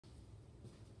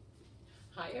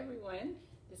Hi everyone,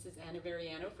 this is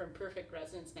Varriano from Perfect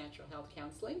Resonance Natural Health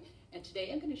Counseling, and today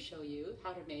I'm going to show you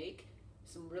how to make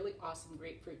some really awesome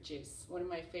grapefruit juice, one of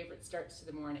my favorite starts to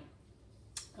the morning.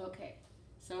 Okay,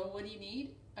 so what do you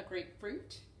need? A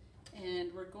grapefruit,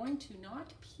 and we're going to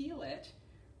not peel it,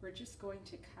 we're just going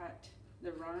to cut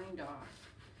the rind off,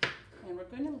 and we're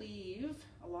going to leave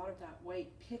a lot of that white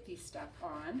pithy stuff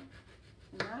on,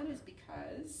 and that is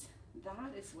because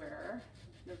that is where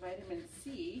the vitamin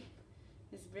C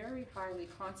is very highly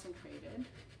concentrated,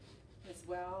 as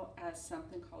well as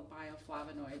something called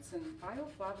bioflavonoids. And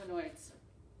bioflavonoids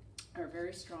are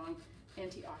very strong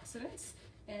antioxidants,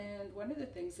 and one of the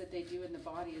things that they do in the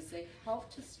body is they help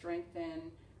to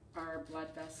strengthen our blood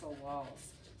vessel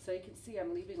walls. So you can see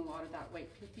I'm leaving a lot of that white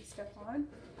pithy stuff on.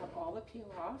 Have all the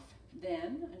peel off.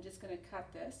 Then I'm just going to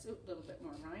cut this, a little bit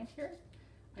more rind here.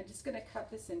 I'm just going to cut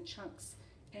this in chunks.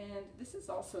 And this is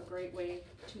also a great way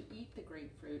to eat the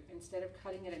grapefruit instead of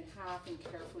cutting it in half and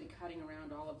carefully cutting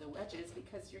around all of the wedges,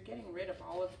 because you're getting rid of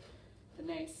all of the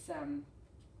nice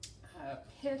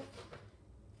pith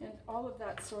and all of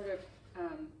that sort of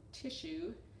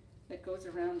tissue that goes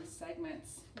around the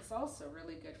segments. It's also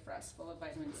really good for us, full of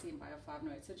vitamin C and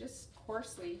bioflavonoids. So just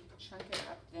coarsely chunk it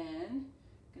up, then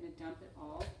I'm going to dump it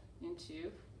all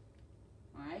into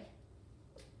my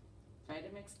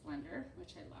Vitamix blender,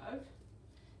 which I love.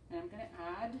 And I'm going to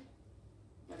add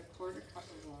about a quarter cup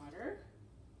of water.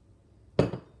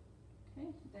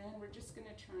 Okay, then we're just going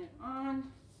to turn it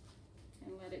on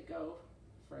and let it go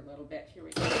for a little bit. Here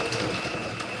we go.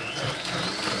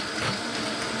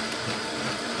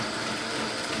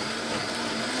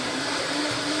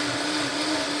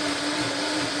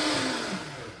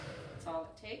 That's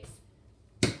all it takes.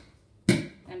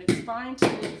 And it's fine to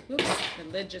leave, oops, the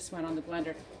lid just went on the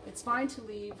blender. It's fine to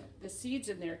leave the seeds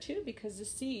in there too, because the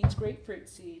seeds, grapefruit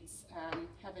seeds,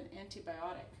 have an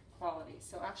antibiotic quality.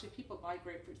 So actually people buy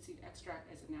grapefruit seed extract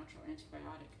as a natural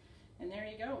antibiotic. And there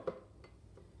you go.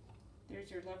 There's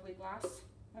your lovely glass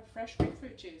of fresh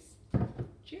grapefruit juice.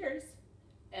 Cheers!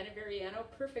 Varriano,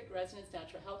 Perfect Resonance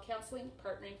Natural Health Counseling,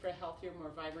 partnering for a healthier,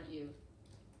 more vibrant you.